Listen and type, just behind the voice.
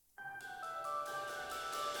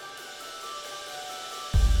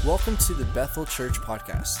Welcome to the Bethel Church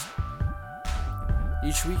Podcast.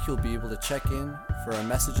 Each week you'll be able to check in for our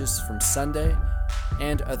messages from Sunday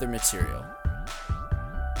and other material.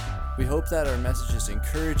 We hope that our messages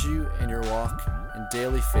encourage you in your walk in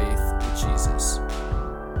daily faith with Jesus.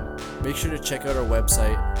 Make sure to check out our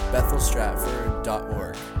website,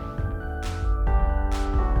 bethelstratford.org.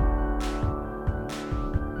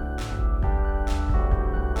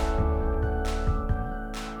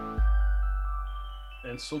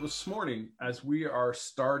 And so this morning, as we are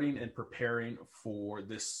starting and preparing for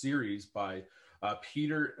this series by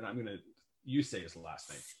Peter, and you say his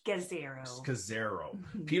last name. Scazzero.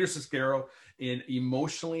 Peter Scazzero in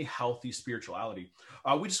Emotionally Healthy Spirituality.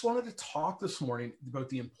 We just wanted to talk this morning about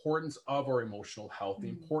the importance of our emotional health, the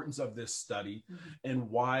importance of this study, and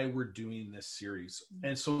why we're doing this series.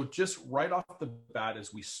 And so just right off the bat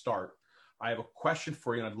as we start, I have a question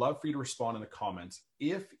for you, and I'd love for you to respond in the comments.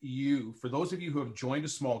 For those of you who have joined a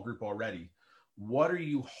small group already, what are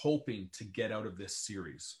you hoping to get out of this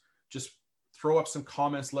series? Just throw up some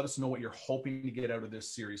comments. Let us know what you're hoping to get out of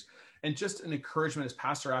this series. And just an encouragement, as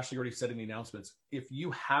Pastor Ashley already said in the announcements, if you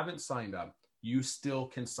haven't signed up, you still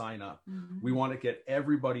can sign up. We want to get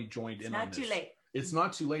everybody joined in on this. It's not too late. It's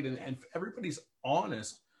not too late. And if everybody's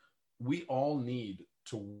honest, we all need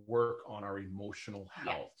to work on our emotional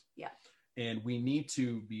health. Yeah. And we need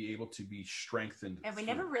to be able to be strengthened. And we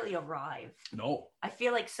never really arrive. No. I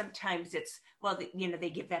feel like sometimes it's, they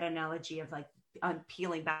give that analogy of like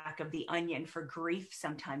peeling back of the onion for grief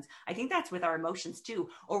sometimes. I think that's with our emotions too.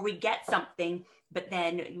 Or we get something, but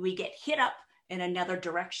then we get hit up in another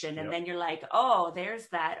direction. And then you're like, oh, there's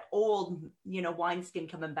that old, wineskin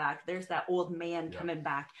coming back. There's that old man coming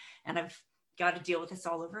back. And I've got to deal with this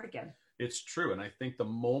all over again. It's true. And I think the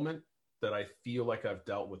moment that I feel like I've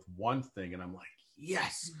dealt with one thing and I'm like,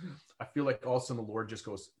 yes, I feel like all of a sudden the Lord just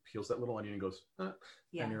peels that little onion and goes, and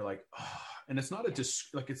you're like, oh, and it's not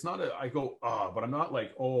I go, but I'm not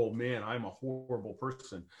like, oh man, I'm a horrible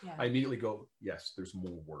person. Yeah. I immediately go, yes, there's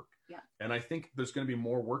more work. Yeah. And I think there's going to be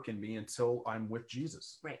more work in me until I'm with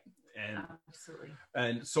Jesus. Right. And absolutely.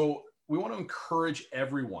 And so we want to encourage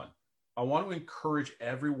everyone. I want to encourage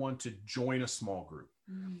everyone to join a small group.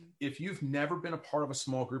 If you've never been a part of a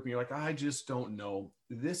small group and you're like, I just don't know,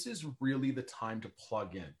 this is really the time to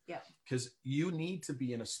plug in. Yeah. Because you need to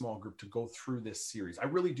be in a small group to go through this series. I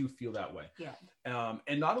really do feel that way. Yeah.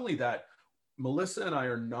 And not only that, Melissa and I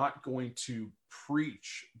are not going to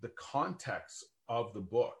preach the context of the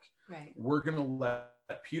book. Right. We're going to let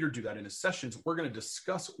Peter do that in his sessions. We're going to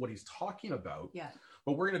discuss what he's talking about. Yeah.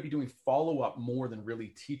 But we're going to be doing follow-up more than really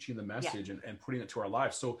teaching the message and putting it to our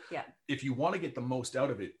lives. So if you want to get the most out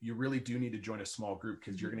of it, you really do need to join a small group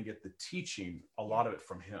because you're going to get the teaching, a lot of it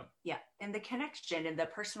from him. Yeah. And the connection and the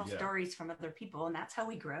personal stories from other people. And that's how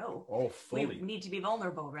we grow. Oh, fully. We need to be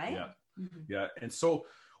vulnerable, right? Yeah. Yeah. And so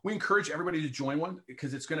we encourage everybody to join one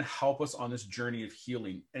because it's going to help us on this journey of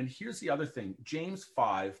healing. And here's the other thing. James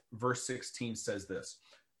 5 verse 16 says this.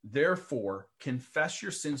 Therefore, confess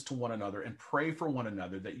your sins to one another and pray for one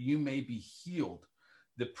another that you may be healed.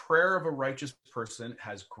 The prayer of a righteous person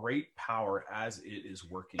has great power as it is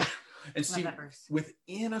working. And see,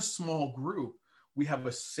 within a small group, we have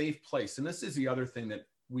a safe place. And this is the other thing that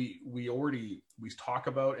we talk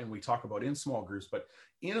about, and we talk about in small groups. But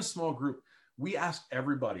in a small group, we ask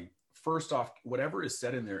everybody, first off, whatever is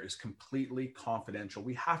said in there is completely confidential.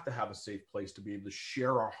 We have to have a safe place to be able to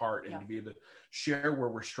share our heart and to be able to share where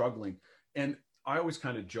we're struggling. And I always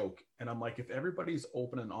kind of joke, and I'm like, if everybody's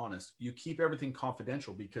open and honest, you keep everything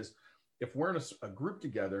confidential, because if we're in a group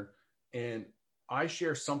together and I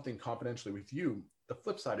share something confidentially with you, the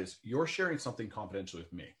flip side is you're sharing something confidentially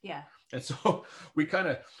with me. Yeah. And so we kind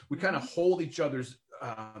of hold each other's,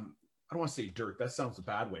 I don't want to say dirt. That sounds a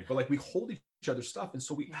bad way, but like we hold each other's stuff. And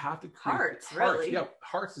so we have to create hearts. Really? Yeah.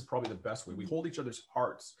 Hearts is probably the best way. We hold each other's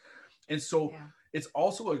hearts. And so it's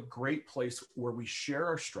also a great place where we share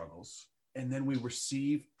our struggles and then we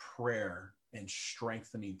receive prayer and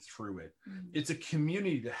strengthening through it. It's a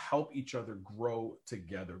community to help each other grow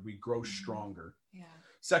together. We grow stronger. Yeah.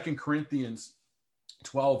 2 Corinthians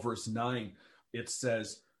 12 verse 9, it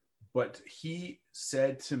says, but he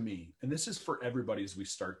said to me, and this is for everybody as we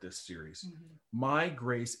start this series, my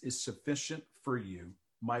grace is sufficient for you.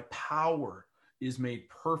 My power is made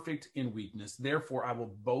perfect in weakness. Therefore, I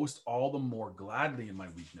will boast all the more gladly in my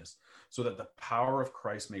weakness, so that the power of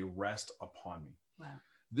Christ may rest upon me. Wow.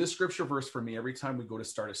 This scripture verse for me, every time we go to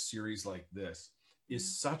start a series like this,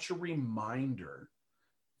 is such a reminder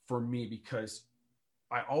for me, because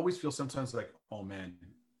I always feel sometimes like, oh man,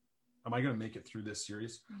 am I going to make it through this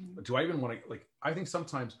series? Do I even want to, I think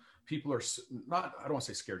sometimes people are not, I don't want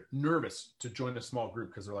to say scared, nervous to join a small group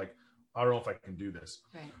because they're like, I don't know if I can do this.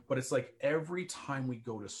 Right. But it's like every time we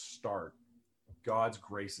go to start, God's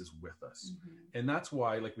grace is with us. And that's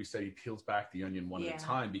why, like we said, he peels back the onion one at a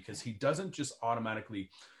time, because he doesn't just automatically,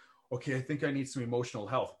 okay, I think I need some emotional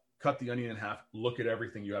health. Cut the onion in half, look at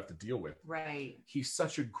everything you have to deal with. Right. He's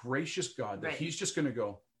such a gracious God that he's just going to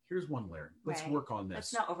go, here's one layer. Let's work on this.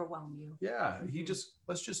 Let's not overwhelm you. Yeah.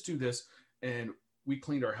 Let's just do this. And we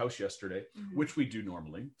cleaned our house yesterday, which we do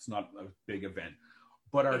normally. It's not a big event,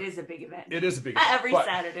 but it is a big event. It is a big event. Every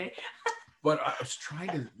Saturday. But I was trying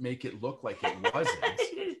to make it look like it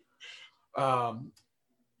wasn't.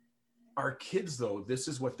 Our kids, though, this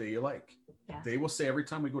is what they like. Yeah. They will say every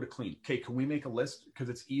time we go to clean, okay, can we make a list? Because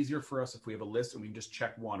it's easier for us if we have a list and we can just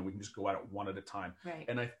check one and we can just go at it one at a time. Right.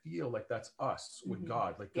 And I feel like that's us with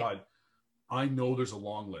God. Like, God, I know there's a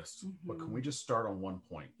long list, but can we just start on one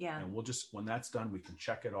point? Yeah. And we'll just, when that's done, we can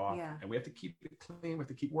check it off. Yeah. And we have to keep it clean. We have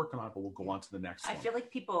to keep working on it, but we'll go on to the next one. I feel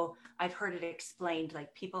like I've heard it explained,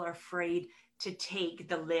 like people are afraid to take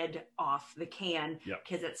the lid off the can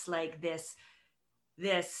because it's like this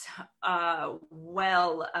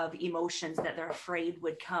well of emotions that they're afraid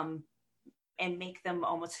would come and make them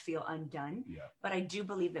almost feel undone. Yeah. But I do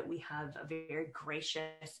believe that we have a very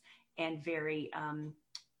gracious and very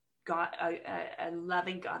God, a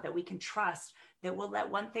loving God that we can trust, that will let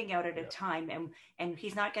one thing out at a time, and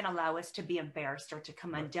he's not going to allow us to be embarrassed or to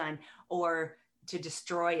come undone or to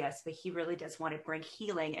destroy us, but he really does want to bring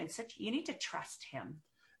healing, and such. You need to trust him.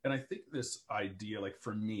 And I think this idea, like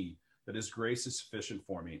for me, that his grace is sufficient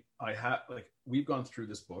for me. We've gone through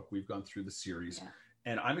this book, we've gone through the series,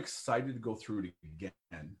 and I'm excited to go through it again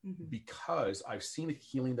because I've seen the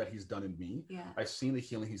healing that he's done in me. Yeah. I've seen the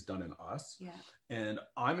healing he's done in us. Yeah. And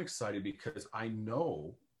I'm excited because I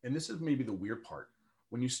know, and this is maybe the weird part,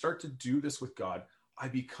 when you start to do this with God, I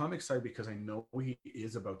become excited because I know he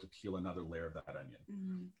is about to peel another layer of that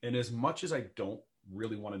onion. And as much as I don't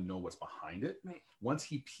really want to know what's behind it, once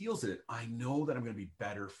he peels it, I know that I'm going to be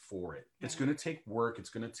better for it. It's going to take work. It's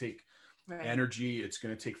going to take energy. It's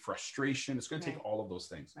going to take frustration. It's going to take all of those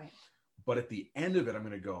things. But at the end of it, I'm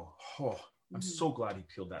going to go, oh, I'm so glad he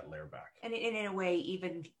peeled that layer back. And in a way,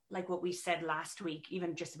 even like what we said last week,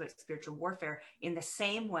 even just about spiritual warfare, in the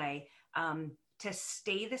same way, to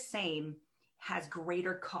stay the same has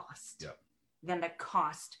greater cost than the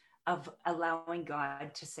cost of allowing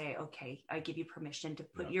God to say, okay, I give you permission to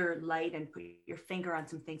put your light and put your finger on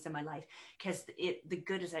some things in my life, because the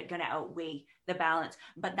good is going to outweigh the balance.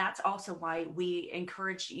 But that's also why we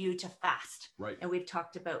encourage you to fast. Right. And we've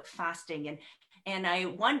talked about fasting, and I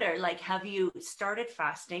wonder, like, have you started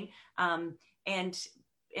fasting? And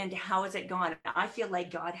how has it gone? I feel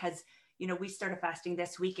like God has, we started fasting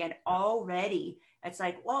this weekend already. It's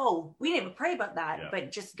like, whoa, we didn't even pray about that,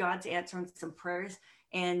 but just God's answering some prayers.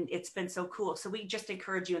 And it's been so cool. So we just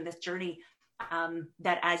encourage you in this journey,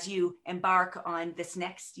 that as you embark on this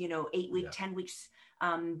next, 8-week, 10 weeks,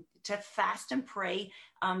 to fast and pray,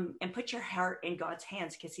 and put your heart in God's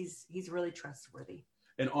hands, because he's really trustworthy.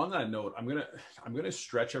 And on that note, I'm gonna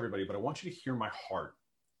stretch everybody, but I want you to hear my heart.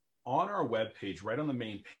 On our webpage, right on the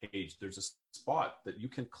main page, there's a spot that you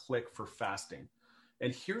can click for fasting.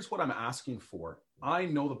 And here's what I'm asking for. I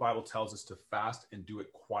know the Bible tells us to fast and do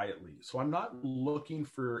it quietly. So I'm not looking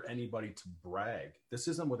for anybody to brag. This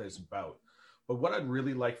isn't what it's about. But what I'd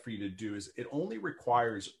really like for you to do is, it only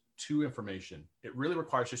requires 2 information. It really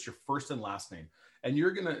requires just your first and last name. And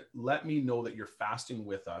you're going to let me know that you're fasting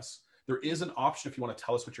with us. There is an option if you want to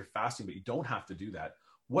tell us what you're fasting, but you don't have to do that.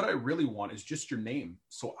 What I really want is just your name,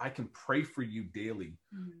 so I can pray for you daily,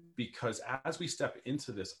 because as we step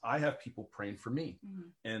into this, I have people praying for me,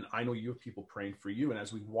 and I know you have people praying for you. And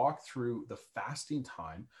as we walk through the fasting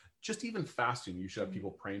time, just even fasting, you should have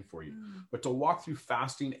people praying for you. But to walk through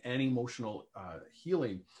fasting and emotional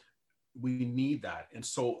healing, we need that. And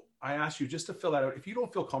so I ask you just to fill that out. If you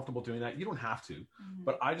don't feel comfortable doing that, you don't have to.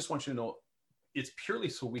 But I just want you to know it's purely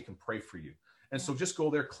so we can pray for you. And so just go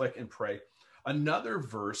there, click and pray. Another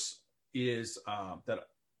verse is that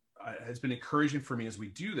has been encouraging for me as we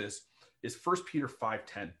do this is 1 Peter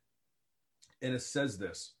 5:10. And it says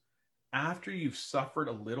this: after you've suffered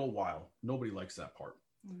a little while, nobody likes that part.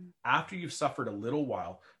 After you've suffered a little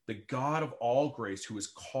while, the God of all grace, who has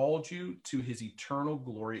called you to his eternal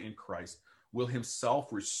glory in Christ, will himself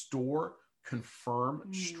restore, confirm,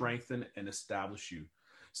 strengthen, and establish you.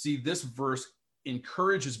 See, this verse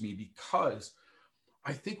encourages me because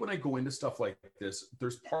I think when I go into stuff like this,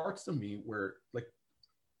 there's parts of me where, like,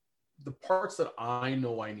 the parts that I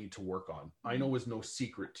know I need to work on, I know is no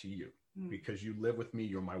secret to you because you live with me,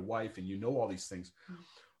 you're my wife, and you know all these things.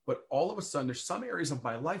 But all of a sudden, there's some areas of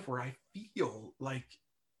my life where I feel like,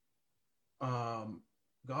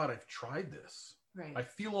 God, I've tried this. Right. I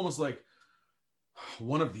feel almost like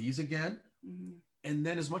one of these again. Mm-hmm. And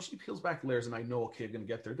then as much as he peels back layers and I know, okay, I'm going to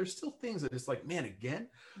get there, there's still things that it's like, man, again.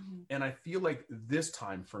 Mm-hmm. And I feel like this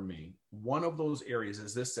time for me, one of those areas,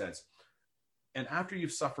 as this says, and after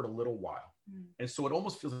you've suffered a little while. Mm-hmm. And so it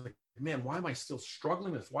almost feels like, man, why am I still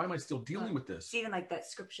struggling with this? Why am I still dealing with this? It's even like that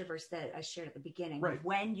scripture verse that I shared at the beginning. Right.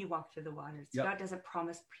 When you walk through the waters, Yep. God doesn't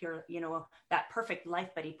promise pure, that perfect life,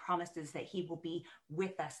 but he promises that he will be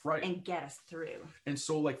with us Right. and get us through. And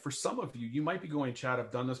so like for some of you, you might be going, Chad,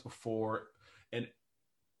 I've done this before. And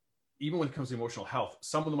even when it comes to emotional health,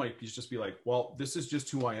 some of them might just be like, well, this is just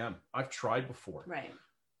who I am. I've tried before. Right.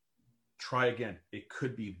 Try again. It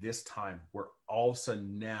could be this time where all of a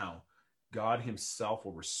sudden now God himself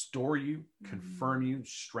will restore you, confirm you,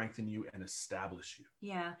 strengthen you, and establish you.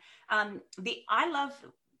 Yeah. I love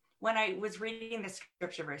when I was reading the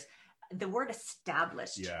scripture verse, the word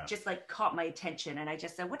established just like caught my attention. And I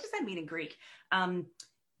just said, what does that mean in Greek?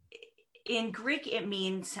 In Greek, it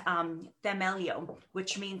means themelio,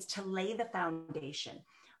 which means to lay the foundation.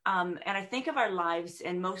 And I think of our lives,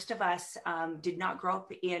 and most of us did not grow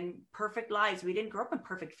up in perfect lives. We didn't grow up in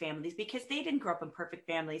perfect families because they didn't grow up in perfect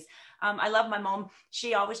families. I love my mom.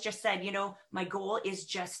 She always just said, my goal is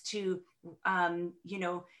just to,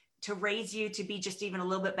 to raise you to be just even a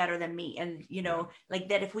little bit better than me. And, like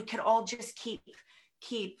that, if we could all just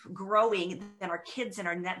keep growing, then our kids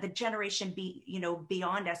and the generation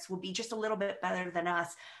beyond us will be just a little bit better than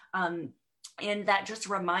us. And that just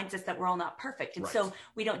reminds us that we're all not perfect. And so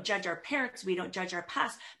we don't judge our parents, we don't judge our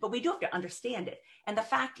past, but we do have to understand it. And the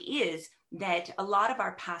fact is that a lot of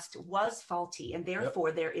our past was faulty, and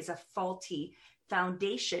therefore there is a faulty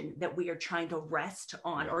foundation that we are trying to rest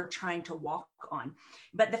on or trying to walk on.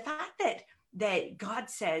 But the fact that God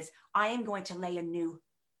says, I'm going to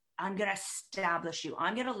establish you.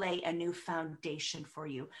 I'm going to lay a new foundation for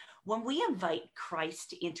you. When we invite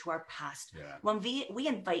Christ into our past, when we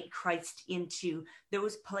invite Christ into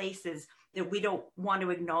those places that we don't want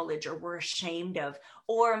to acknowledge or we're ashamed of,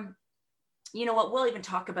 or you know what, we'll even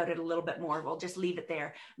talk about it a little bit more. We'll just leave it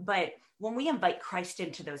there. But when we invite Christ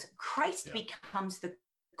into those, Christ becomes the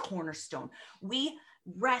cornerstone. We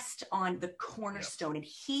rest on the cornerstone, and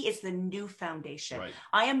he is the new foundation.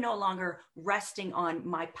 I am no longer resting on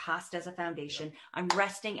my past as a foundation. I'm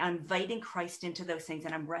inviting Christ into those things,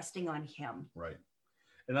 and I'm resting on him. Right.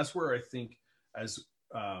 And that's where I think as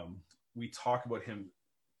we talk about him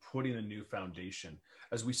putting a new foundation,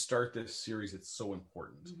 as we start this series, it's so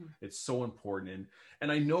important. It's so important.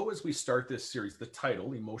 And I know as we start this series, the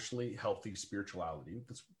title, Emotionally Healthy Spirituality,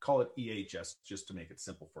 let's call it EHS just to make it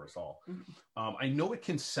simple for us all. I know it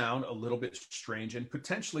can sound a little bit strange, and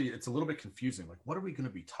potentially it's a little bit confusing. Like, what are we going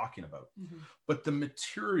to be talking about? But the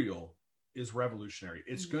material is revolutionary.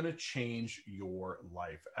 It's going to change your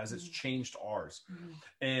life as it's changed ours.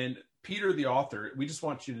 And Peter, the author, we just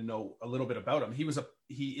want you to know a little bit about him.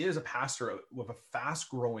 He is a pastor of a fast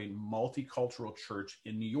growing multicultural church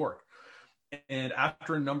in New York. And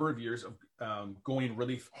after a number of years of going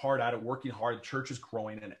really hard at it, working hard, the church is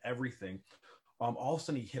growing and everything. All of a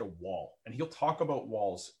sudden he hit a wall, and he'll talk about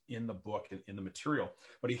walls in the book and in the material,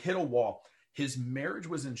 but he hit a wall. His marriage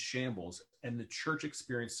was in shambles, and the church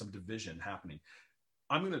experienced some division happening.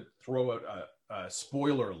 I'm going to throw out a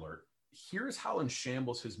spoiler alert. Here's how in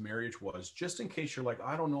shambles his marriage was, just in case you're like,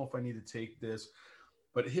 I don't know if I need to take this.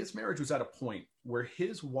 But his marriage was at a point where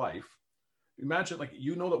his wife, imagine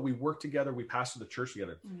that we worked together, we pastored the church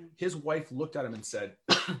together. His wife looked at him and said,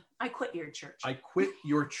 I quit your church. I quit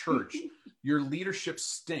your church. Your leadership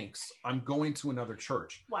stinks. I'm going to another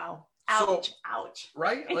church. Wow. Ouch, ouch.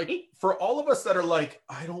 Right? Like for all of us that are like,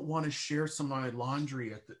 I don't want to share some of my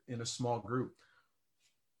laundry in a small group,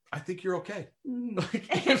 I think you're okay.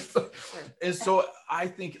 And so I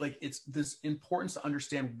think like it's this importance to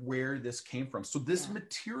understand where this came from. So this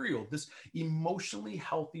material, this emotionally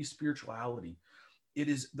healthy spirituality, it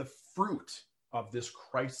is the fruit of this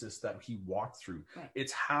crisis that he walked through.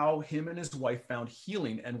 It's how him and his wife found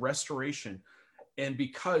healing and restoration. And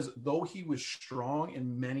because though he was strong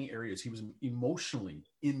in many areas, he was emotionally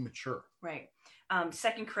immature. Right.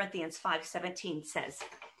 2 Corinthians 5:17 says,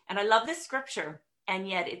 and I love this scripture, and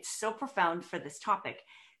yet it's so profound for this topic.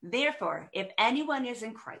 Therefore, if anyone is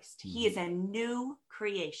in Christ, he is a new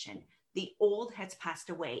creation. The old has passed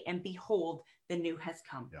away, and behold, the new has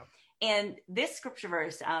come. And this scripture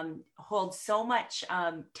verse holds so much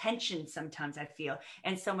tension sometimes, I feel,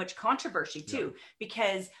 and so much controversy too,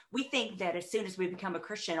 because we think that as soon as we become a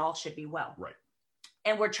Christian, all should be well. Right.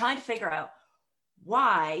 And we're trying to figure out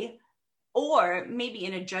why Or maybe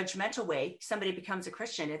in a judgmental way, somebody becomes a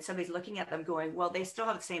Christian and somebody's looking at them going, well, they still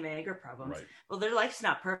have the same anger problems. Right. Well, their life's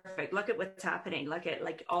not perfect. Look at what's happening. Look at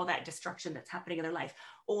like all that destruction that's happening in their life.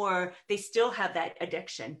 Or they still have that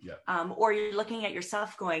addiction. Yeah. Or you're looking at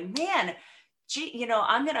yourself going, man,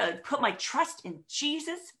 I'm going to put my trust in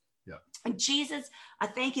Jesus. Yeah. And Jesus, I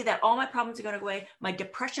thank you that all my problems are going to go away. My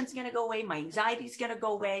depression's going to go away. My anxiety is going to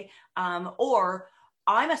go away. Or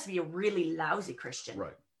I must be a really lousy Christian.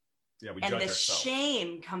 Right. Yeah, we and judge the ourselves.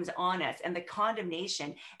 shame comes on us, and the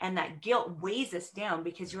condemnation and that guilt weighs us down,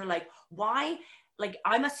 because you're like, why? Like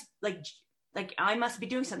I must be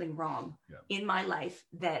doing something wrong in my life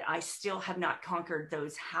that I still have not conquered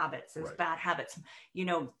those habits, those bad habits,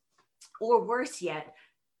 or worse yet,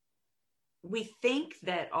 we think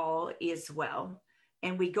that all is well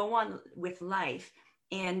and we go on with life.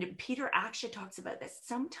 And Peter actually talks about this.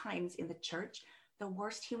 Sometimes in the church, the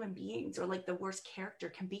worst human beings or like the worst character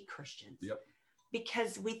can be Christians. Yep.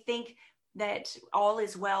 Because we think that all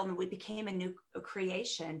is well and we became a new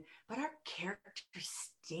creation, but our character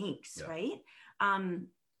stinks, right?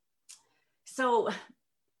 So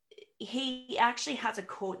he actually has a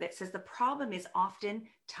quote that says, the problem is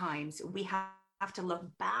oftentimes we have to look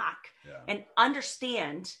back and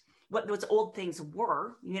understand what those old things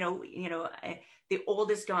were, the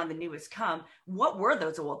old is gone, the new has come. What were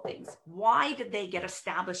those old things? Why did they get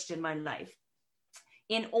established in my life?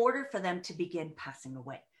 In order for them to begin passing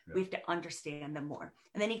away, we have to understand them more.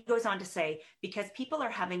 And then he goes on to say, because people are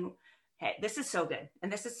having, this is so good.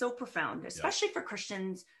 And this is so profound, especially for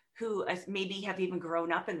Christians who maybe have even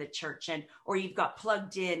grown up in the church or you've got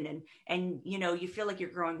plugged in and you feel like you're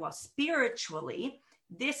growing well spiritually.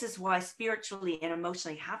 This is why spiritually and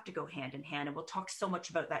emotionally have to go hand in hand. And we'll talk so much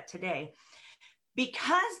about that today.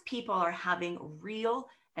 Because people are having real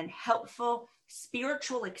and helpful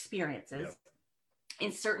spiritual experiences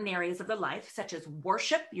in certain areas of their life, such as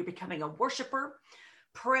worship, you're becoming a worshiper,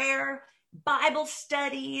 prayer, Bible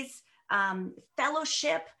studies,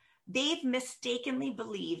 fellowship, they've mistakenly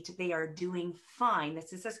believed they are doing fine.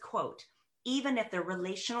 This is his quote, even if their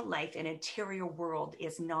relational life and interior world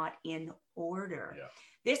is not in order. Yeah.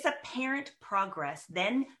 This apparent progress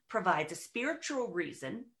then provides a spiritual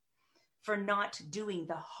reason for not doing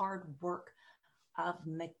the hard work of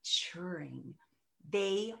maturing.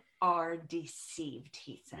 They are deceived,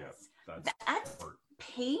 he says. Yeah, that's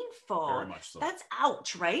painful. Very much so. That's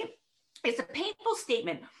ouch, right? It's a painful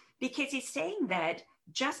statement because he's saying that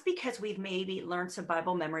just because we've maybe learned some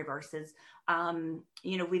Bible memory verses,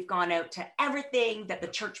 we've gone out to everything that the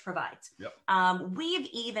church provides. Yep. We've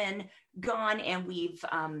even gone and we've,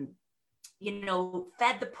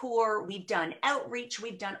 fed the poor. We've done outreach.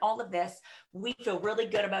 We've done all of this. We feel really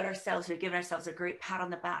good about ourselves. We've given ourselves a great pat on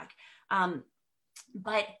the back.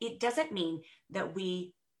 But it doesn't mean that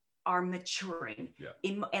we are maturing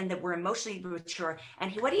and that we're emotionally mature.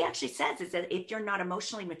 And what he actually says is that if you're not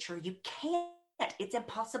emotionally mature, you can't. It's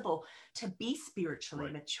impossible to be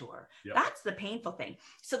spiritually mature. Yep. That's the painful thing.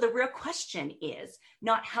 So the real question is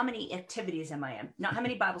not how many activities am I in, not how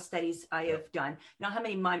many Bible studies I have done, not how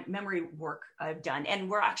many memory work I've done. And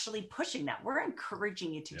we're actually pushing that. We're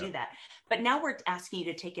encouraging you to do that. But now we're asking you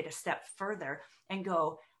to take it a step further and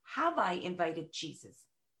go, have I invited Jesus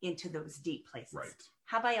into those deep places? Right.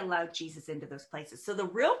 Have I allowed Jesus into those places? So the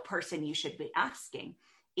real person you should be asking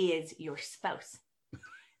is your spouse,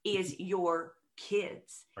 is your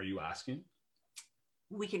kids. Are you asking?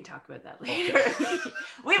 We can talk about that later.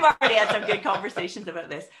 We've already had some good conversations about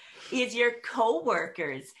this. Is your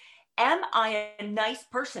coworkers? Am I a nice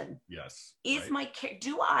person? Yes.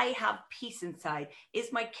 Do I have peace inside?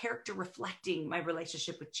 Is my character reflecting my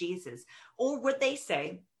relationship with Jesus? Or would they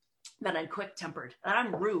say that I'm quick-tempered, that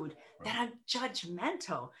I'm rude, that I'm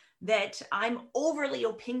judgmental, that I'm overly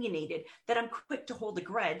opinionated, that I'm quick to hold a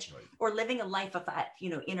grudge, or living a life of that,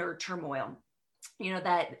 inner turmoil,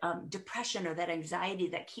 that depression or that anxiety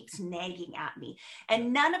that keeps nagging at me.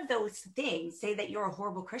 And none of those things say that you're a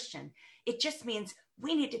horrible Christian. It just means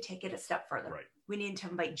we need to take it a step further. Right. We need to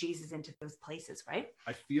invite Jesus into those places, right?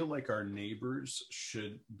 I feel like our neighbors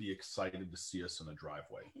should be excited to see us in the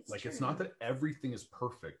driveway. It's not that everything is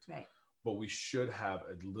perfect, right, but we should have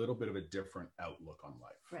a little bit of a different outlook on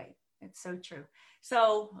life. Right. It's so true.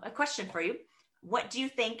 So a question for you. What do you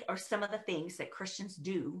think are some of the things that Christians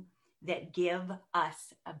do that give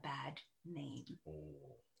us a bad name?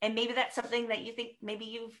 Oh. And maybe that's something that you think maybe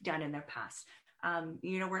you've done in the past.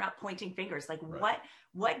 We're not pointing fingers.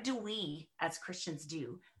 What do we as Christians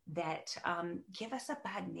do that give us a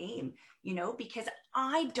bad name? Because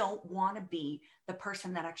I don't want to be the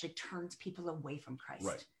person that actually turns people away from Christ.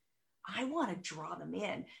 Right. I want to draw them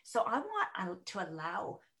in. So I want to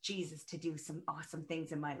allow Jesus to do some awesome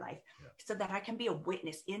things in my life, so that I can be a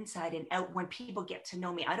witness inside and out when people get to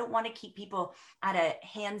know me. I don't want to keep people at a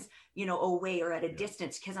hands, away or at a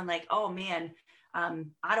distance, because I'm like, oh man,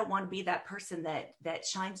 I don't want to be that person that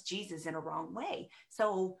shines Jesus in a wrong way.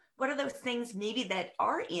 So what are those things maybe that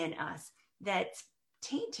are in us that's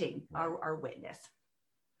tainting our witness?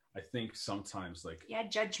 I think sometimes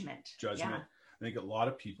judgment. I think a lot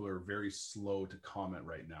of people are very slow to comment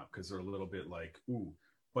right now because they're a little bit like, ooh,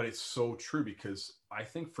 but it's so true, because I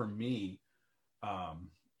think for me,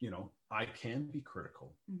 I can be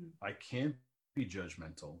critical. Mm-hmm. I can be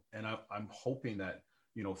judgmental. And I'm hoping that,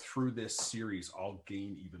 through this series, I'll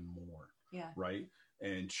gain even more. Yeah. Right.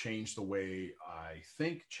 And change the way I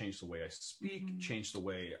think, change the way I speak, mm-hmm. change the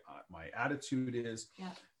way my attitude is,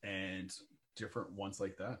 and different ones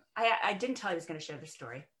like that. I didn't tell you I was going to share this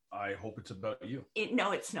story. I hope it's about you.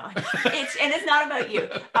 No, it's not. It's not about you.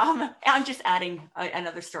 I'm just adding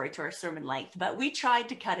another story to our sermon length, but we tried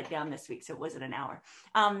to cut it down this week, so it wasn't an hour.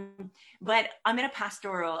 But I'm in a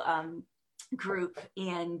pastoral group,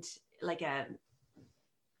 and like a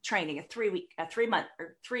training, a 3-month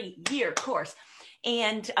or 3-year course.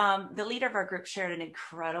 And the leader of our group shared an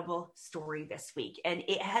incredible story this week, and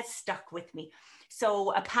it has stuck with me.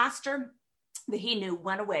 So a pastor that he knew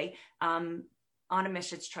went away on a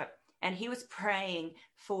missions trip, and he was praying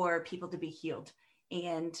for people to be healed.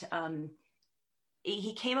 And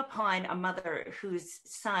he came upon a mother whose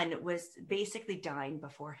son was basically dying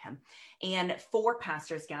before him. And 4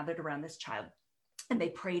 pastors gathered around this child, and they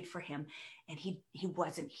prayed for him, and he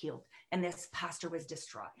wasn't healed. And this pastor was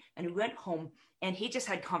distraught, and he went home, and he just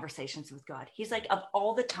had conversations with God. He's like, of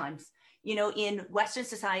all the times, in Western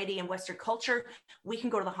society and Western culture, we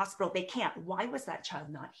can go to the hospital. They can't. Why was that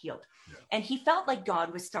child not healed? Yeah. And he felt like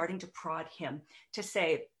God was starting to prod him to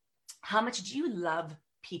say, how much do you love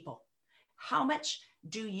people? How much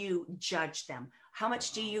do you judge them? How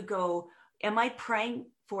much do you go, am I praying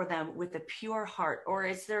for them with a pure heart? Or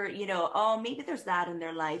is there, maybe there's that in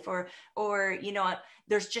their life, or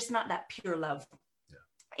there's just not that pure love.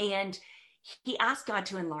 Yeah. And he asked God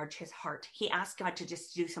to enlarge his heart. He asked God to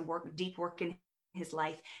just do some work, deep work in his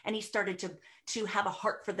life. And he started to have a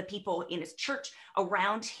heart for the people in his church,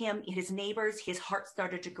 around him, his neighbors. His heart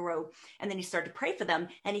started to grow. And then he started to pray for them,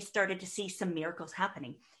 and he started to see some miracles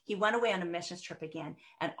happening. He went away on a missions trip again,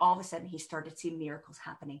 and all of a sudden he started to see miracles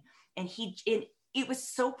happening. And it was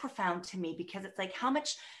so profound to me, because it's like, how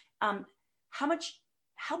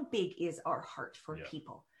big is our heart for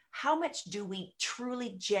people? How much do we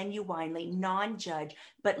truly, genuinely, non-judge,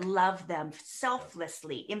 but love them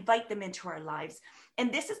selflessly, invite them into our lives?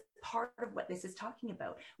 And this is part of what this is talking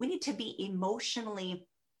about. We need to be emotionally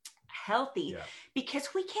healthy, because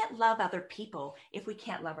we can't love other people if we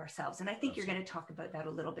can't love ourselves. And I think you're going to talk about that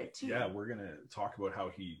a little bit too. Yeah, we're going to talk about how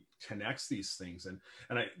he connects these things. And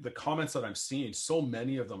the comments that I'm seeing, so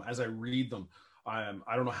many of them, as I read them, I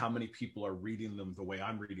don't know how many people are reading them the way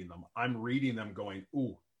I'm reading them. I'm reading them going,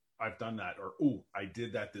 ooh, I've done that, or, ooh, I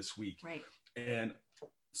did that this week. Right. And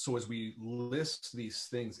so as we list these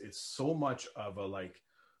things, it's so much of a like,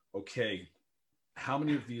 okay, how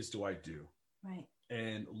many of these do I do? Right.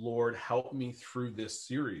 And Lord, help me through this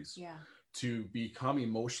series to become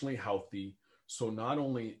emotionally healthy. So not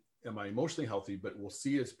only am I emotionally healthy, but we'll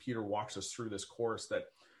see as Peter walks us through this course that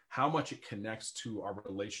how much it connects to our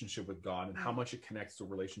relationship with God, and how much it connects to a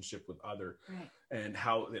relationship with other, and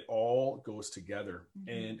how it all goes together. Mm-hmm.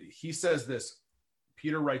 And he says this,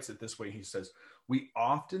 Peter writes it this way. He says, we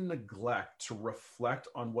often neglect to reflect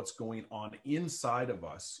on what's going on inside of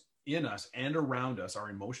us, in us and around us, our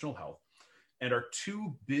emotional health, and are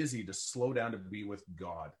too busy to slow down to be with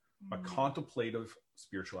God, a contemplative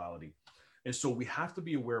spirituality. And so we have to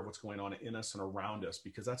be aware of what's going on in us and around us,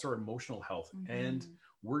 because that's our emotional health. Mm-hmm. And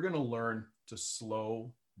we're going to learn to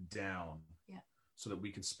slow down so that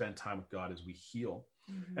we can spend time with God as we heal.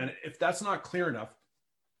 Mm-hmm. And if that's not clear enough,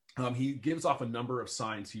 he gives off a number of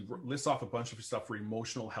signs. He lists off a bunch of stuff for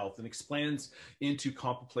emotional health and expands into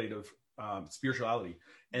contemplative spirituality.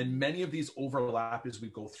 And many of these overlap as we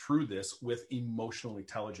go through this with emotional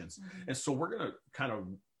intelligence. Mm-hmm. And so we're going to kind of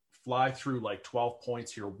fly through like 12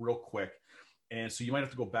 points here real quick. And so you might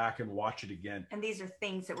have to go back and watch it again. And these are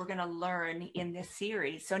things that we're going to learn in this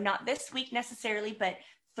series. So not this week necessarily, but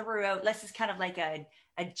throughout. This is kind of like a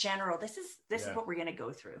general, this is what we're going to go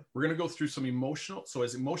through. We're going to go through some emotional. So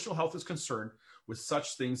as emotional health is concerned, with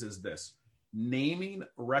such things as this: naming,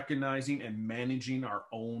 recognizing, and managing our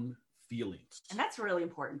own feelings. And that's really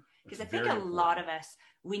important, because I think a lot of us,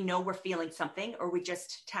 we know we're feeling something, or we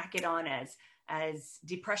just tack it on as as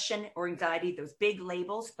depression or anxiety, those big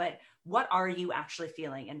labels, but what are you actually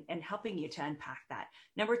feeling, and helping you to unpack that.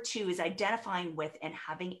 Number 2 is identifying with and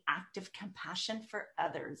having active compassion for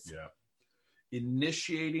others. Yeah.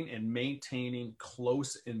 Initiating and maintaining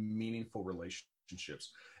close and meaningful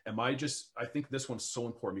relationships. I think this one's so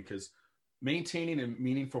important, because maintaining and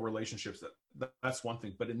meaningful relationships, that's one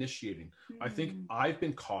thing, but initiating. I think I've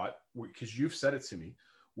been caught, because you've said it to me,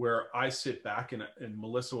 where I sit back and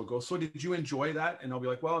Melissa will go, so did you enjoy that? And I'll be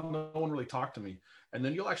like, well, no one really talked to me. And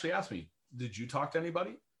then you'll actually ask me, did you talk to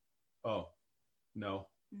anybody? Oh, no.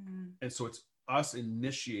 And so it's us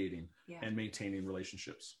initiating and maintaining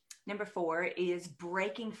relationships. Number 4 is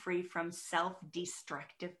breaking free from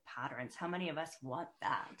self-destructive patterns. How many of us want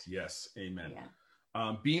that? Yes. Amen.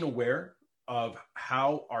 Yeah. Being aware of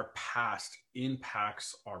how our past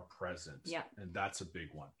impacts our present. Yeah. And that's a big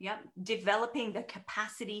one. Yeah. Developing the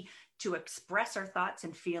capacity to express our thoughts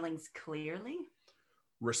and feelings clearly.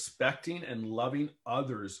 Respecting and loving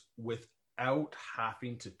others without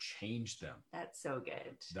having to change them. That's so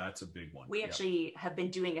good. That's a big one. We actually have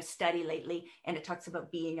been doing a study lately, and it talks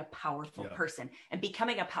about being a powerful person. And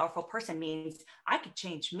becoming a powerful person means I could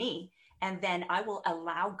change me, and then I will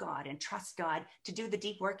allow God and trust God to do the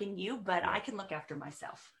deep work in you, but I can look after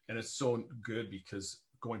myself. And it's so good, because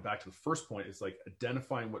going back to the first point, it's like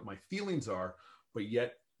identifying what my feelings are, but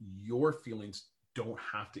yet your feelings don't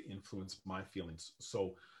have to influence my feelings.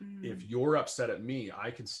 So if you're upset at me,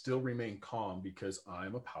 I can still remain calm, because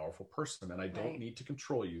I'm a powerful person, and I don't need to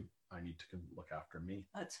control you. I need to look after me.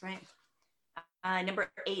 That's right. Number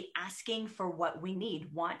 8, asking for what we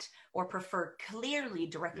need, want, or prefer clearly,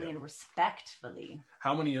 directly, and respectfully.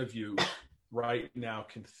 How many of you right now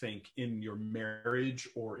can think in your marriage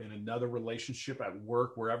or in another relationship at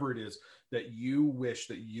work, wherever it is, that you wish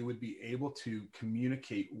that you would be able to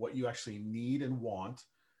communicate what you actually need and want,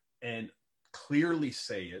 and clearly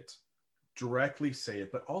say it, directly say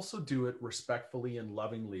it, but also do it respectfully and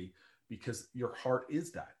lovingly, because your heart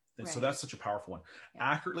is that. And so that's such a powerful one.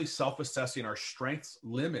 Accurately self-assessing our strengths,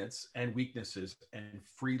 limits, and weaknesses, and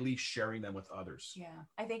freely sharing them with others. Yeah.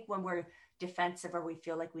 I think when we're defensive or we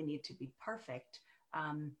feel like we need to be perfect,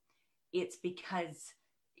 it's because,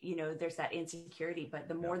 there's that insecurity. But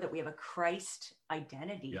the more that we have a Christ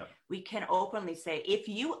identity, we can openly say, if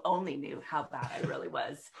you only knew how bad I really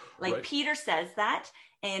was. Like Peter says that,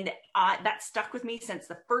 and that stuck with me since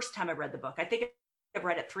the first time I read the book. I think I've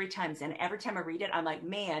read it 3 times, and every time I read it, I'm like,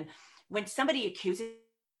 man, when somebody accuses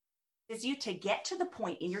you, to get to the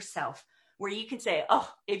point in yourself where you can say, oh,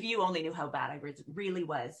 if you only knew how bad I really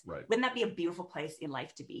was. Right. Wouldn't that be a beautiful place in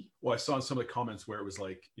life to be? Well, I saw in some of the comments where it was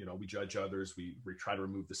like, we judge others. We try to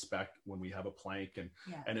remove the speck when we have a plank.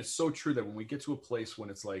 And it's so true that when we get to a place when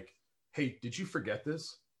it's like, hey, did you forget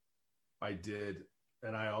this? I did.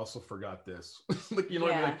 And I also forgot this. What I mean?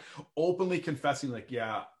 Like openly confessing, like,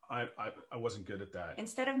 I wasn't good at that.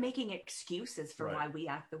 Instead of making excuses for why we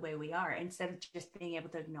act the way we are, instead of just being able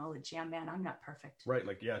to acknowledge, man, I'm not perfect. Right.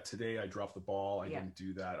 Like, today I dropped the ball. I didn't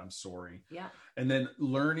do that. I'm sorry. Yeah. And then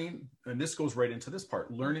learning, and this goes right into this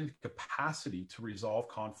part, learning capacity to resolve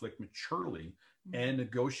conflict maturely and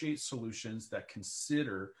negotiate solutions that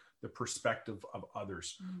consider the perspective of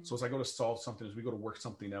others. So as I go to solve something, as we go to work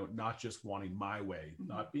something out, not just wanting my way,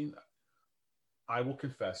 not being, I will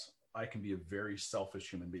confess, I can be a very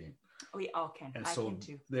selfish human being. We all can. And so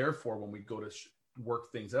therefore, when we go to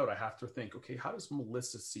work things out, I have to think, okay, how does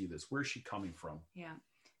Melissa see this? Where's she coming from? Yeah.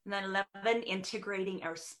 And then 11, integrating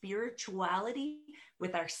our spirituality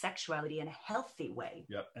with our sexuality in a healthy way.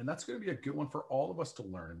 Yep. And that's going to be a good one for all of us to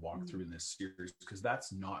learn and walk through in this series, because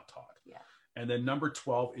that's not taught. Yeah. And then number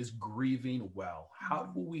 12 is grieving well. How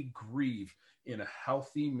do we grieve in a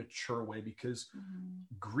healthy, mature way? Because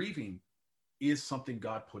grieving is something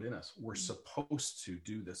God put in us. We're supposed to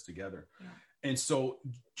do this together. Yeah. And so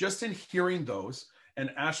just in hearing those,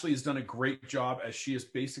 and Ashley has done a great job, as she has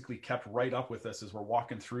basically kept right up with us as we're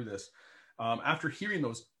walking through this. After hearing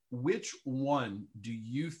those, which one do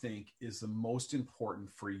you think is the most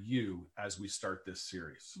important for you as we start this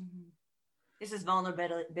series? This is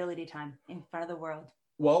vulnerability time in front of the world.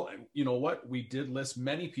 Well, you know what? We did list,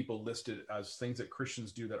 many people listed as things that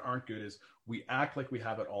Christians do that aren't good, is we act like we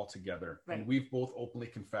have it all together. Right. And we've both openly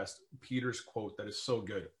confessed Peter's quote that is so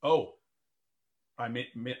good. Oh, I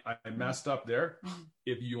messed up there.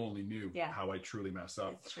 If you only knew how I truly messed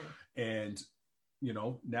up. That's true. And,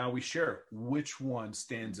 now we share which one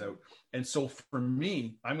stands out. And so for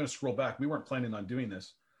me, I'm going to scroll back. We weren't planning on doing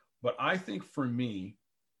this, but I think for me,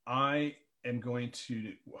 I'm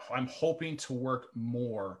hoping to work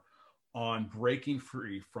more on breaking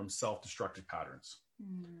free from self-destructive patterns.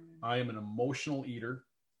 I am an emotional eater.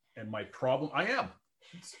 And my problem, I am.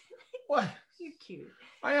 What? You're cute.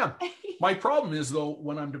 I am. My problem is, though,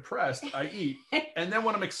 when I'm depressed, I eat. And then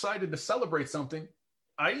when I'm excited to celebrate something,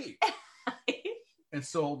 I eat. And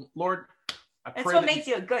so, Lord, I pray that's what makes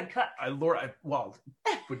you a good cook.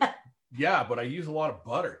 But I use a lot of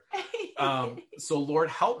butter. So Lord,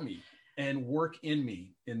 help me and work in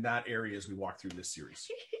me in that area as we walk through this series.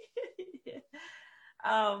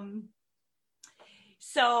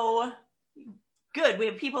 So good. We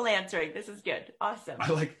have people answering. This is good. Awesome.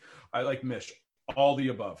 I like Mish. All the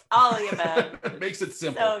above. All the above. It makes it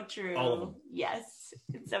simple. So true. All of them. Yes.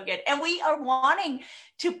 It's so good. And we are wanting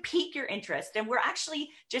to pique your interest. And we're actually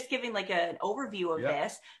just giving like an overview of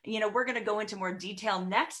this. We're going to go into more detail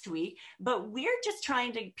next week, but we're just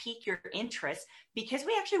trying to pique your interest because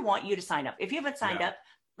we actually want you to sign up. If you haven't signed up,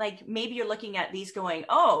 like maybe you're looking at these going,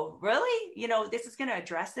 oh, really? This is going to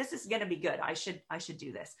address this. This is going to be good. I should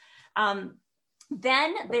do this.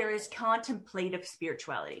 Then there is contemplative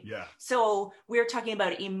spirituality. Yeah. So we're talking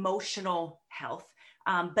about emotional health.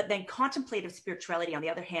 But then contemplative spirituality, on the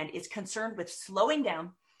other hand, is concerned with slowing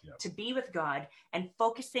down to be with God and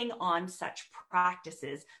focusing on such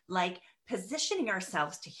practices like positioning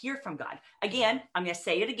ourselves to hear from God. Again, I'm going to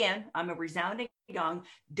say it again. I'm a resounding gong.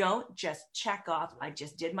 Don't just check off, I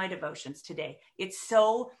just did my devotions today.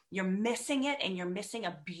 You're missing it, and you're missing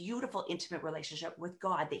a beautiful, intimate relationship with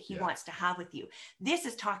God that he wants to have with you. This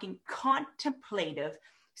is talking contemplative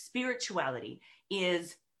spirituality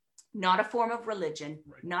is not a form of religion,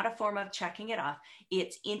 not a form of checking it off.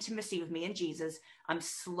 It's intimacy with me and Jesus. I'm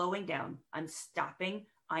slowing down. I'm stopping.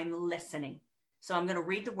 I'm listening. So I'm going to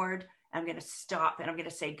read the word. I'm going to stop and I'm going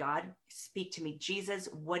to say, God, speak to me. Jesus,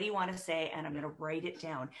 what do you want to say? And I'm going to write it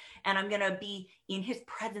down. And I'm going to be in his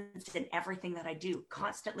presence in everything that I do,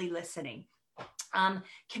 constantly listening.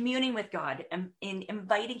 Communing with God and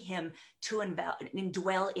inviting him to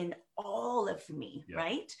indwell in all of me,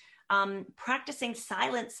 right? Practicing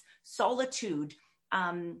silence, solitude,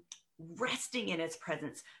 resting in his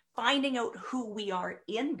presence, finding out who we are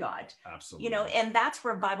in God. Absolutely. And that's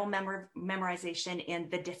where Bible memorization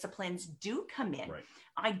and the disciplines do come in. Right.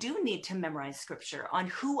 I do need to memorize scripture on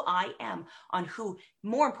who I am, on who,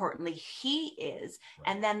 more importantly, he is.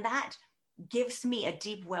 Right. And then that gives me a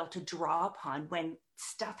deep well to draw upon when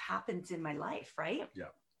stuff happens in my life, right? Yeah.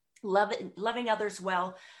 Loving others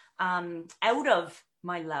well, out of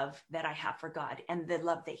my love that I have for God and the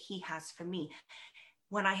love that he has for me.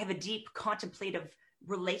 When I have a deep contemplative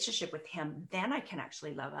relationship with him, then I can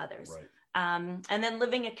actually love others. Right. And then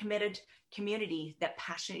living a committed community that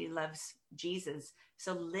passionately loves Jesus.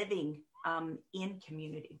 So living in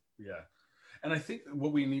community. Yeah. And I think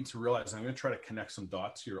what we need to realize, I'm going to try to connect some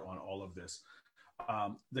dots here on all of this.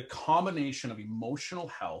 The combination of emotional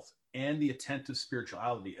health and the attentive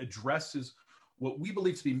spirituality addresses what we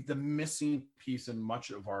believe to be the missing piece in much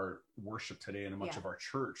of our worship today and in much of our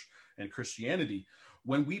church and Christianity.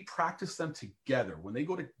 When we practice them together, when they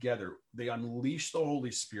go together, they unleash the Holy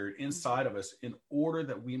Spirit inside of us in order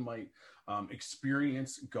that we might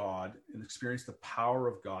experience God and experience the power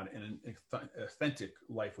of God in an authentic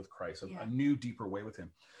life with Christ, a new, deeper way with him.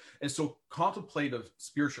 And so contemplative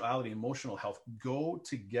spirituality, emotional health go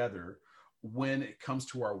together when it comes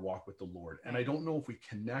to our walk with the Lord. And I don't know if we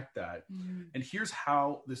connect that. And here's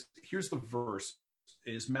the verse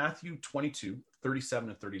is Matthew 22, 37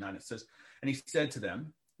 and 39. It says, and he said to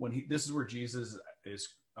them, this is where Jesus is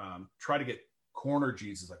try to corner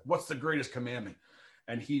Jesus, like, what's the greatest commandment?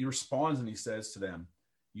 And he responds and he says to them,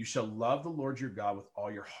 you shall love the Lord your God with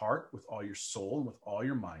all your heart, with all your soul, and with all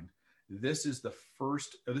your mind. This is a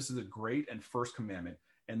great and first commandment.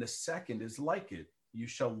 And the second is like it. You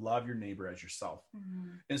shall love your neighbor as yourself.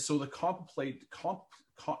 And so the contemplative.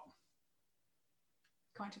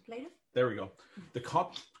 There we go.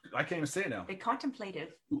 I can't even say it now. The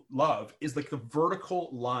contemplative love is like the vertical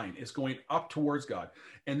line is going up towards God.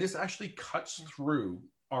 And this actually cuts through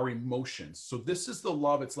our emotions. So this is the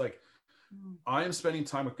love. It's like, I am spending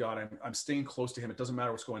time with God. I'm staying close to him. It doesn't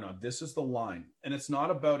matter what's going on. This is the line. And it's not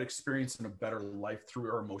about experiencing a better life through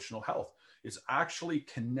our emotional health. It's actually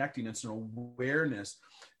connecting. It's an awareness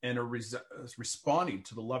and responding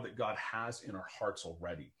to the love that God has in our hearts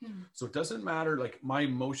already. So it doesn't matter, like my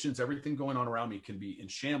emotions, everything going on around me can be in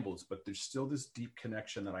shambles, but there's still this deep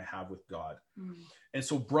connection that I have with God. And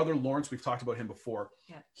so Brother Lawrence, we've talked about him before.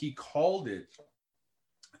 He called it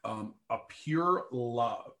a pure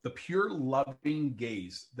love, the pure loving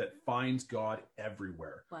gaze that finds God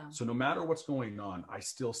everywhere. Wow. So no matter what's going on, I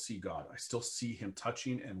still see God. I still see him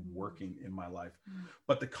touching and working in my life.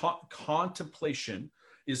 But the contemplation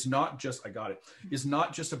is not just, is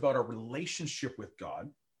not just about our relationship with God.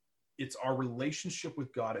 it's our relationship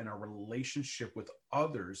with God and our relationship with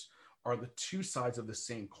others are the two sides of the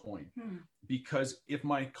same coin. Because if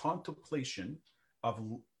my contemplation of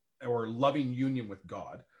or loving union with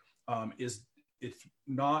God is if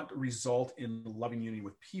not result in loving union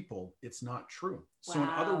with people, it's not true. So in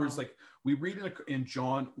other words, like we read in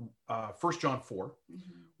John, 1 John 4,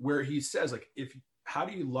 where he says, like, how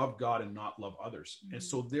do you love God and not love others? And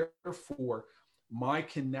so therefore, my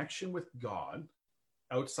connection with God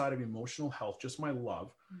outside of emotional health, just my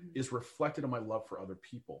love, is reflected in my love for other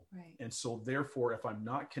people. Right. And so therefore, if I'm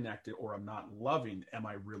not connected or I'm not loving, am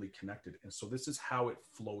I really connected? And so this is how it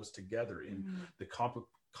flows together in the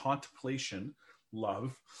contemplation,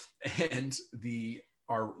 love, and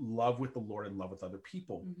our love with the Lord and love with other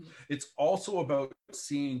people. It's also about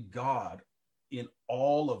seeing God in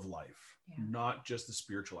all of life, not just the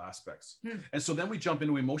spiritual aspects. And so then we jump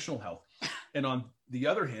into emotional health. And on the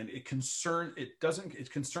other hand, it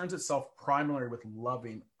concerns itself primarily with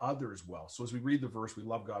loving others well. So as we read the verse, we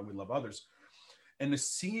love God and we love others. And the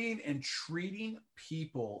seeing and treating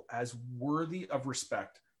people as worthy of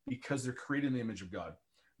respect because they're created in the image of God,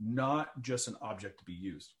 not just an object to be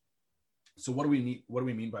used. So what do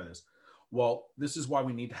we mean by this? Well, this is why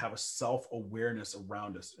we need to have a self-awareness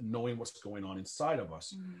around us and knowing what's going on inside of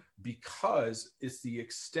us, because it's the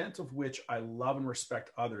extent of which I love and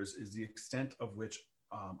respect others is the extent of which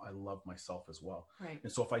I love myself as well. Right.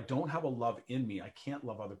 And so if I don't have a love in me, I can't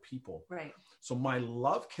love other people. Right. So my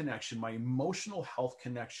love connection, my emotional health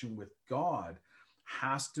connection with God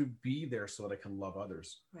has to be there so that I can love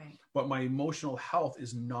others. Right. But my emotional health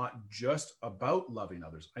is not just about loving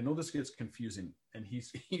others. I know this gets confusing, and he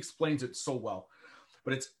explains it so well,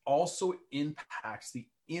 but it also impacts the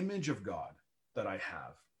image of God that I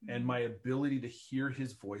have and my ability to hear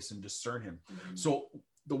his voice and discern him. So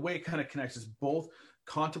the way it kind of connects is both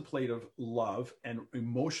contemplative love and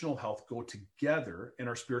emotional health go together in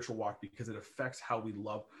our spiritual walk because it affects how we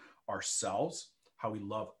love ourselves, how we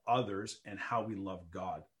love others, and how we love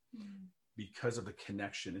God because of the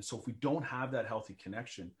connection. And so if we don't have that healthy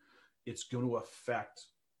connection, it's going to affect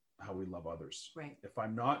how we love others. Right. If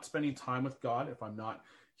I'm not spending time with God, if I'm not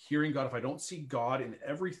hearing God, if I don't see God in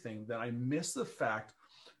everything, then I miss the fact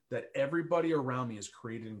that everybody around me is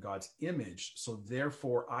created in God's image. So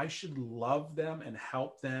therefore, I should love them and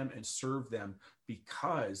help them and serve them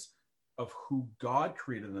because of who God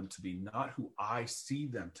created them to be, not who I see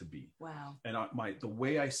them to be. Wow. And the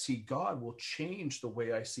way I see God will change the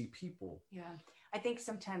way I see people. Yeah. I think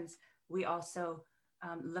sometimes we also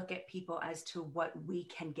look at people as to what we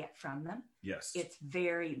can get from them. Yes. It's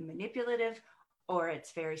very manipulative or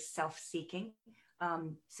it's very self-seeking.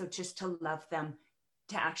 So just to love them,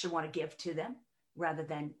 to actually want to give to them rather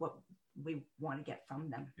than what we want to get from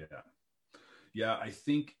them. Yeah. Yeah. I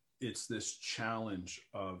think it's this challenge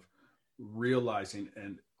of realizing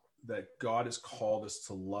and that God has called us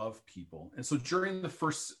to love people. And so during the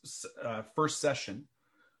first session,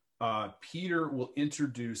 Peter will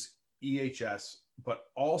introduce EHS, but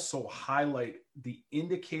also highlight the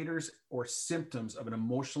indicators or symptoms of an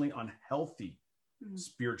emotionally unhealthy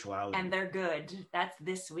spirituality. And they're good. That's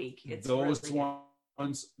this week. It's those really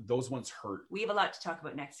ones hurt. We have a lot to talk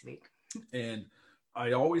about next week. And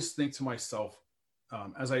I always think to myself,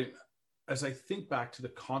 as I think back to the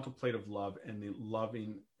contemplative love and the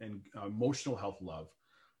loving and emotional health love,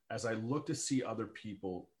 as I look to see other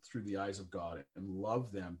people through the eyes of God and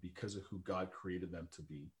love them because of who God created them to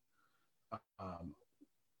be,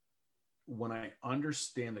 when I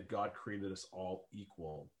understand that God created us all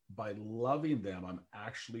equal, by loving them, I'm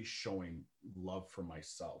actually showing love for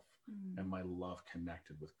myself and my love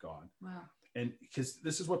connected with God. Wow. And because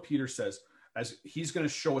this is what Peter says, as he's going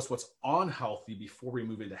to show us what's unhealthy before we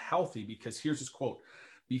move into healthy, because here's his quote: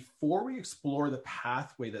 before we explore the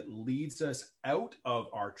pathway that leads us out of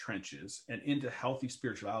our trenches and into healthy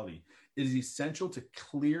spirituality, it is essential to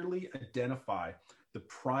clearly identify the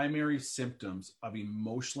primary symptoms of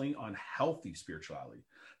emotionally unhealthy spirituality,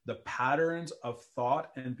 the patterns of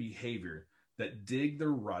thought and behavior that dig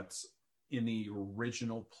their ruts in the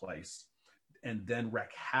original place and then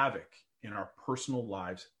wreak havoc in our personal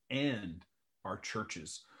lives and our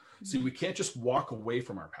churches. See, we can't just walk away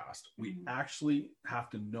from our past. We actually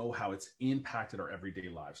have to know how it's impacted our everyday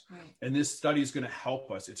lives. Right. And this study is going to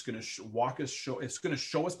help us. It's going to it's going to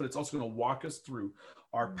show us, but it's also going to walk us through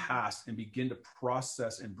our past and begin to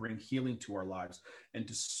process and bring healing to our lives and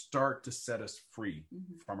to start to set us free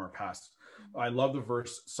from our past. I love the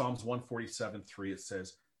verse, Psalms 147:3. It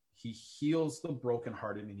says, he heals the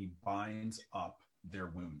brokenhearted and he binds up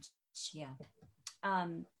their wounds. Yeah.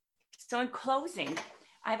 So in closing,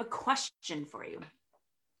 I have a question for you.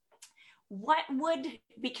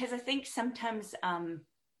 because I think sometimes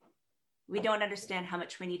we don't understand how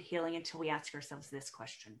much we need healing until we ask ourselves this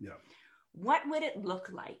question. Yeah. What would it look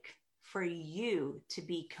like for you to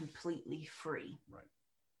be completely free? Right.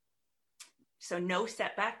 So no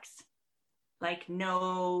setbacks, like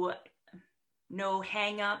no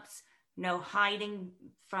hang-ups, no hiding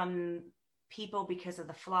from people because of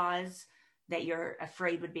the flaws that you're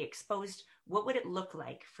afraid would be exposed. What would it look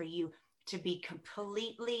like for you to be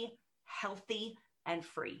completely healthy and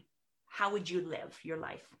free? How would you live your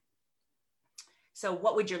life? So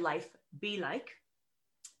what would your life be like?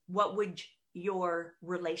 What would your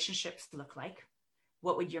relationships look like?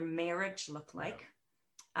 What would your marriage look like?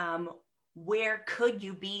 Where could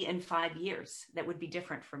you be in 5 years that would be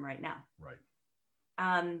different from right now? Right.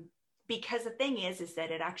 Because the thing is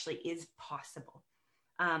that it actually is possible.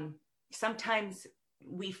 Sometimes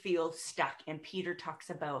we feel stuck, and Peter talks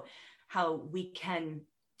about how we can,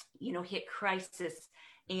 hit crisis,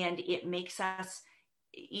 and it makes us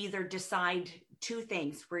either decide two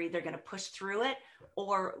things. We're either going to push through it,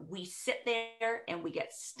 or we sit there and we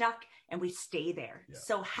get stuck and we stay there. Yeah.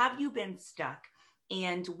 So have you been stuck?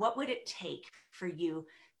 And what would it take for you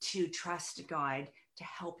to trust God to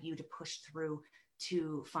help you to push through,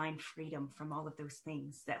 to find freedom from all of those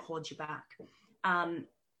things that hold you back?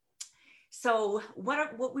 So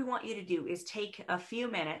what we want you to do is take a few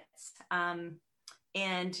minutes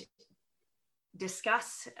and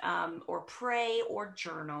discuss or pray or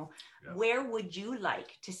journal. Yeah. Where would you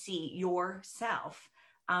like to see yourself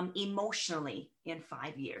emotionally in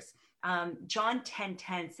 5 years? John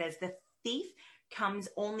 10:10 says, the thief comes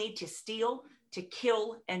only to steal, to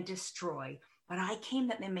kill, and destroy. But I came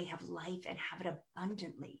that they may have life and have it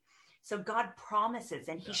abundantly. So God promises,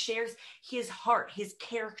 and he shares his heart, his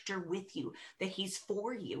character with you, that he's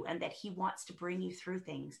for you and that he wants to bring you through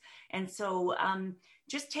things. And so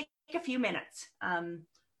just take a few minutes.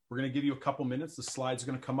 We're going to give you a couple minutes. The slides are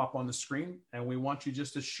going to come up on the screen, and we want you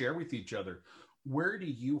just to share with each other. Where do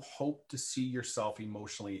you hope to see yourself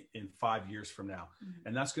emotionally in 5 years from now? Mm-hmm.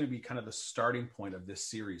 And that's going to be kind of the starting point of this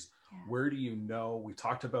series. Yeah. Where do you know? We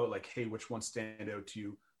talked about like, hey, which ones stand out to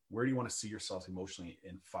you? Where do you want to see yourself emotionally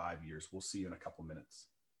in 5 years? We'll see you in a couple minutes.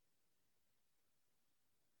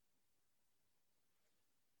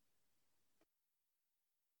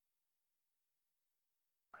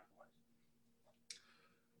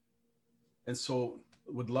 And so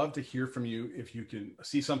would love to hear from you. If you can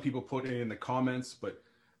see, some people put it in the comments, but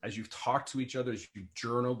as you've talked to each other, as you've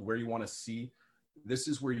journaled where you want to see, this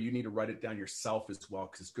is where you need to write it down yourself as well,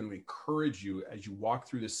 because it's going to encourage you as you walk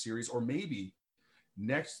through this series, or maybe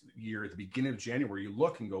next year at the beginning of January, you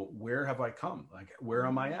look and go, where have I come? Like, where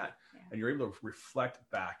am I at? Yeah. And you're able to reflect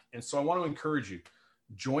back. And so I want to encourage you,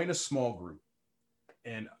 join a small group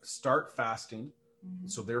and start fasting. Mm-hmm.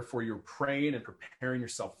 So therefore you're praying and preparing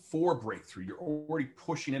yourself for breakthrough. You're already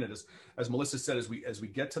pushing in it. As Melissa said, as we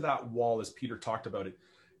get to that wall, as Peter talked about it,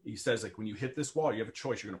 he says, like, when you hit this wall, you have a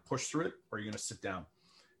choice. You're going to push through it, or you're going to sit down.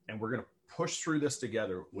 And we're going to push through this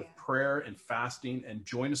together with prayer and fasting, and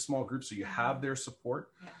join a small group so you have their support.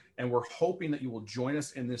 Yeah. And we're hoping that you will join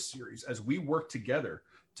us in this series as we work together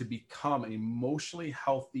to become an emotionally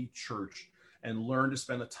healthy church and learn to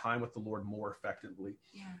spend the time with the Lord more effectively.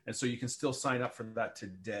 Yeah. And so you can still sign up for that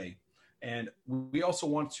today. And we also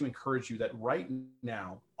want to encourage you that right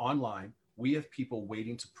now, online, we have people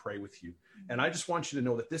waiting to pray with you. Mm-hmm. And I just want you to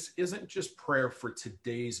know that this isn't just prayer for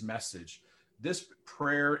today's message. This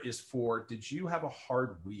prayer is for, did you have a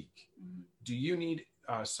hard week? Mm-hmm. Do you need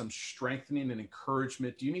some strengthening and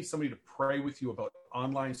encouragement? Do you need somebody to pray with you about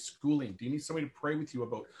online schooling? Do you need somebody to pray with you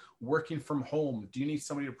about working from home? Do you need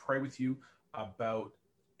somebody to pray with you about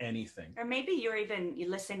anything? Or maybe you're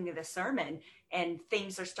listening to the sermon and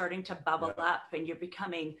things are starting to bubble up, and you're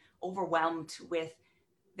becoming overwhelmed with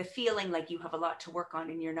the feeling like you have a lot to work on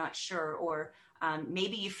and you're not sure. Or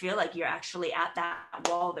maybe you feel like you're actually at that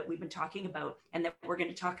wall that we've been talking about and that we're going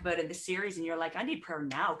to talk about in the series, and you're like, I need prayer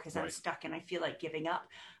now because I'm stuck and I feel like giving up.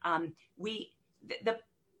 The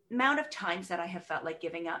amount of times that I have felt like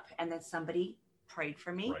giving up, and then somebody prayed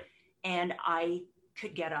for me and I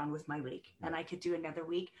could get on with my week and I could do another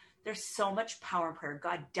week. There's so much power in prayer.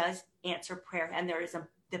 God does answer prayer, and there is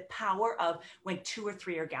the power of when 2 or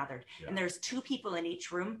 3 are gathered, and there's 2 people in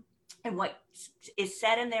each room, and what is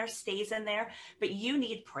said in there stays in there. But you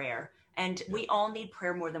need prayer, and we all need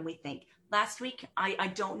prayer more than we think. Last week, I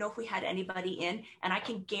don't know if we had anybody in, and I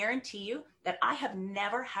can guarantee you that I have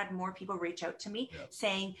never had more people reach out to me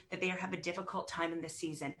saying that they have a difficult time in this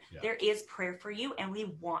season. There is prayer for you, and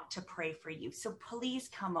we want to pray for you. So please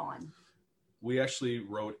come on. We actually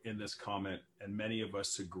wrote in this comment, and many of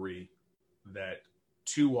us agree, that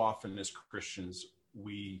too often as Christians,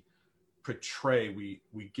 we portray,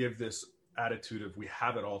 we give this attitude of we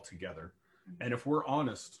have it all together. And if we're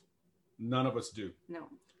honest, none of us do. No.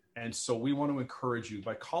 And so we want to encourage you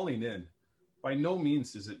by calling in. By no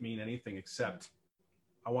means does it mean anything except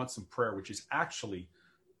I want some prayer, which is actually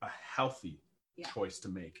a healthy choice to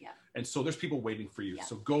make. Yeah. And so there's people waiting for you. Yeah.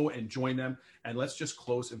 So go and join them, and let's just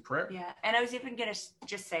close in prayer. Yeah. And I was even going to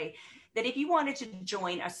just say that if you wanted to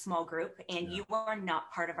join a small group and you are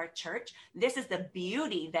not part of our church, this is the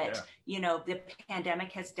beauty that, you know, the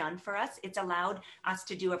pandemic has done for us. It's allowed us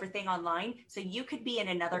to do everything online. So you could be in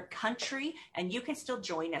another country and you can still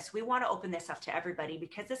join us. We want to open this up to everybody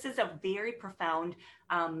because this is a very profound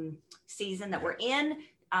season that we're in.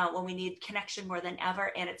 When we need connection more than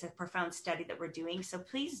ever, and it's a profound study that we're doing. So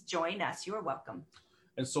please join us. You're welcome.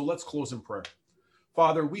 And so let's close in prayer.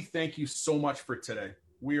 Father, we thank you so much for today.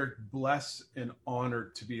 We are blessed and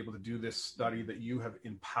honored to be able to do this study that you have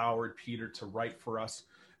empowered Peter to write for us.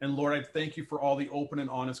 And Lord, I thank you for all the open and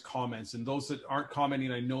honest comments. And those that aren't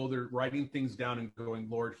commenting, I know they're writing things down and going,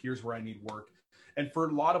 Lord, here's where I need work. And for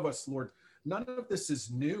a lot of us, Lord, none of this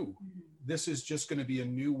is new. This is just going to be a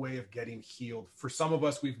new way of getting healed. For some of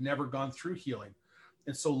us, we've never gone through healing.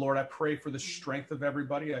 And so, Lord, I pray for the strength of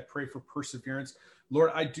everybody. I pray for perseverance.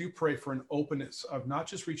 Lord, I do pray for an openness of not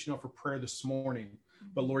just reaching out for prayer this morning,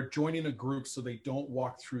 but Lord, joining a group so they don't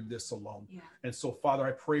walk through this alone. Yeah. And so, Father,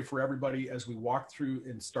 I pray for everybody as we walk through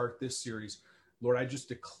and start this series. Lord, I just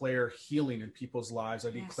declare healing in people's lives. I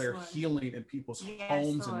declare healing in people's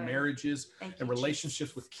homes and marriages and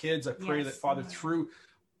relationships with kids. I pray that, Father, through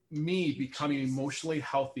me becoming emotionally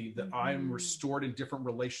healthy, that I am restored in different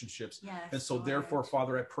relationships. And so therefore,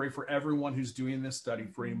 Father, I pray for everyone who's doing this study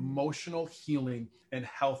for emotional healing and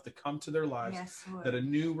health to come to their lives, that a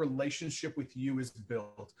new relationship with you is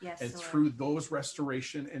built. And through those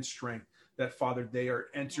restoration and strength, that, Father, they are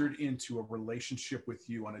entered into a relationship with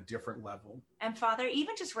you on a different level. And Father,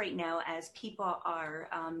 even just right now, as people are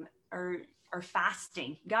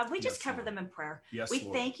fasting, God, we just cover them in prayer. We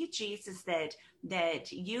thank you, Jesus,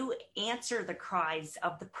 that you answer the cries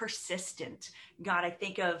of the persistent. God, I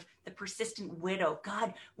think of the persistent widow.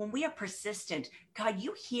 God, when we are persistent, God,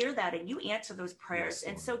 you hear that and you answer those prayers.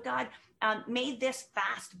 And so, God, may this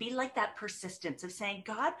fast be like that persistence of saying,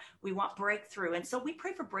 God, we want breakthrough. And so we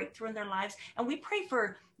pray for breakthrough in their lives. And we pray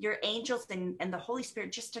for your angels and the Holy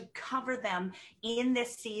Spirit just to cover them in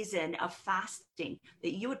this season of fasting,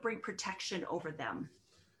 that you would bring protection over them.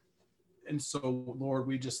 And so, Lord,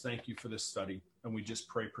 we just thank you for this study. And we just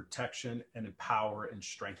pray protection and empower and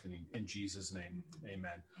strengthening in Jesus' name.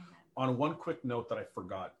 Amen. On one quick note that I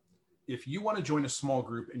forgot. If you want to join a small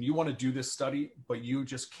group and you want to do this study, but you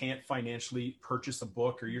just can't financially purchase a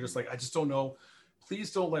book, or you're just like, I just don't know,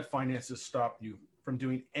 please don't let finances stop you from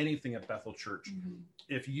doing anything at Bethel Church.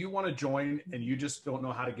 If you want to join and you just don't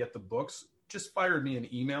know how to get the books, just fire me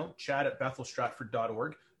an email,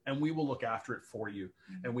 chad@bethelstratford.org, and we will look after it for you.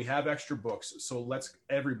 And we have extra books. So let's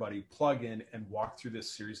everybody plug in and walk through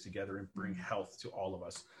this series together and bring health to all of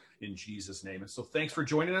us in Jesus' name. And so thanks for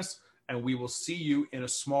joining us. And we will see you in a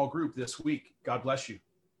small group this week. God bless you.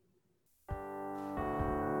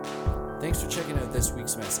 Thanks for checking out this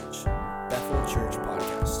week's message, Bethel Church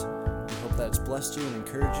Podcast. We hope that it's blessed you and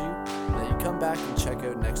encouraged you, and that you come back and check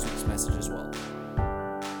out next week's message as well.